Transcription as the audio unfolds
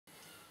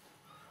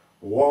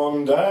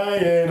One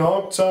day in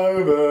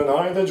October,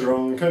 neither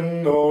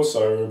drunken nor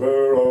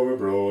sober, over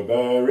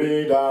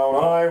Broadbury Down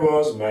I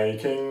was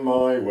making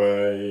my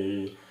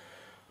way,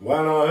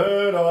 when I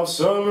heard of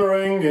some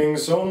ringing,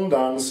 some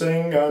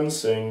dancing and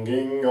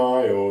singing.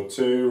 I ought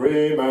to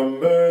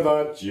remember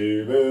that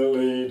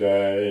Jubilee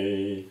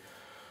day.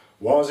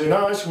 Was in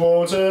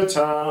Ashwater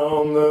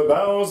town, the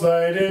bells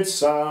they did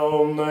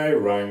sound, they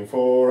rang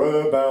for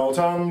a belt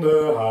and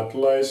a hat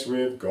laced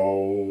with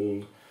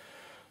gold.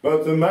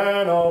 But the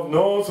men of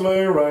North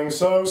Lew rang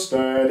so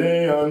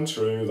steady and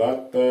true,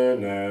 that there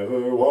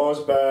never was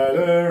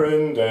better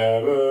in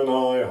Devon,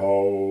 I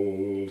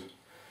hold.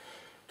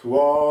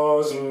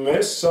 'Twas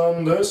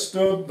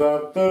misunderstood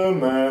that the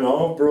men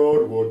of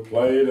Broadwood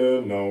played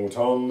a note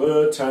on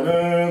the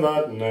tenor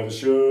that never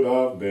should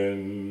have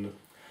been.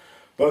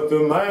 But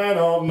the men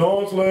of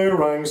North Lew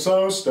rang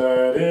so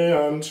steady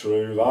and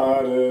true,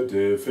 that a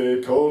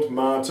difficult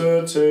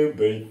matter to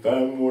beat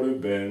them would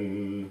have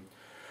been.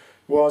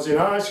 Was in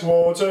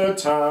Ashwater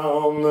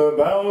town, the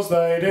bells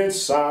they did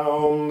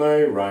sound,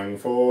 they rang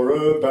for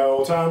a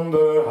belt and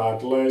a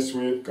hat laced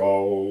with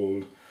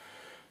gold.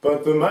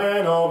 But the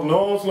men of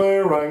North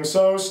Lew rang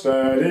so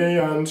steady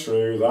and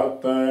true,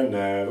 that there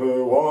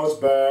never was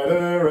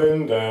better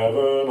in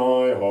Devon,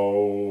 I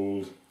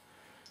hold.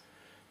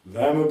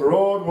 Them of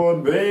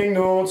Broadwood being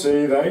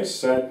naughty, they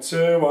said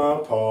to our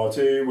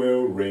party,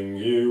 we'll ring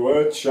you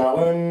a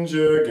challenge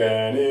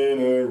again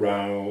in a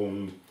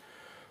round.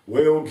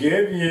 We'll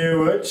give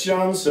you a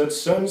chance at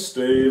St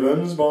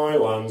Stephen's by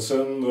lance,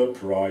 and the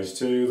prize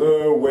to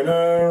the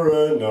winner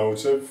a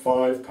note of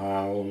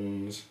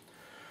 £5.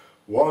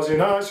 Was in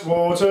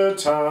Ashwater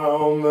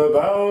town, the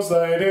bells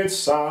they did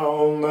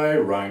sound, they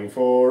rang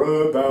for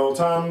a belt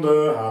and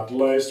a hat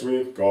laced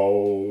with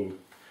gold.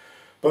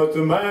 But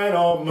the men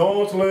of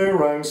North Lew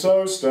rang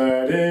so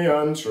steady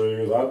and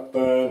true, that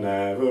there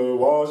never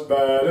was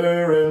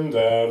better in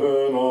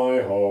Devon,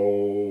 I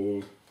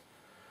hold.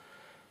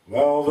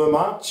 Well, the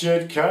match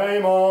it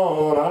came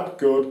on at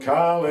good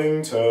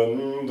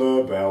Carlington,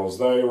 the bells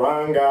they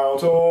rang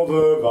out all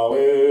the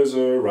valleys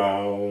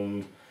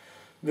around.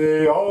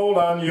 The old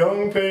and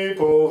young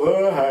people,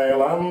 the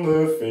hale and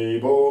the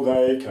feeble,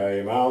 they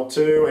came out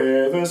to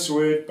hear the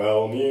sweet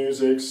bell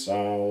music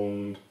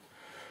sound.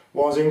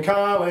 Was in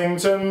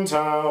Carlington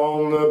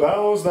town, the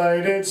bells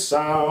they did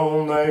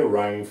sound, they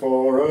rang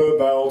for a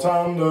belt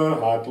and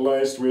a hat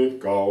laced with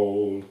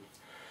gold.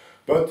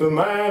 But the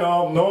men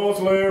of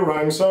North Lew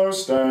rang so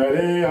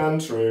steady and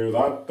true,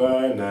 that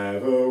there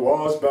never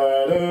was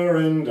better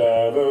in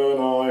Devon,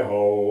 I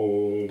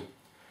hold.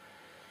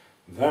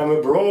 Them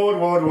of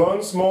Broadwood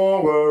once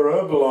more were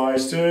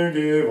obliged to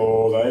give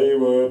all, they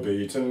were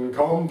beaten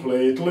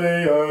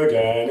completely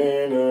again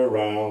in a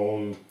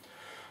round.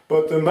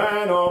 But the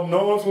men of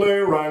North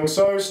Lew rang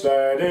so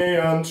steady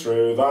and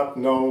true, that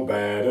no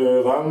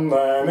better than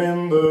them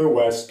in the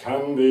West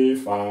can be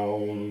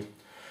found.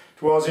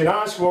 'Twas in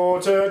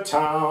Ashwater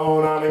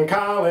town and in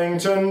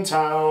Carlington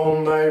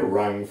town, they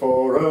rang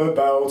for a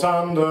belt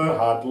and a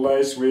hat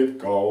laced with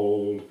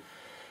gold.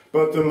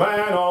 But the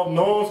men of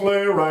North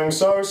Lew rang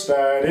so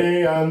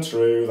steady and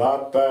true,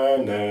 that there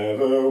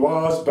never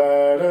was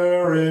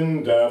better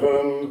in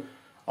Devon,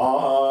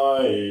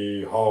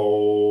 I hold.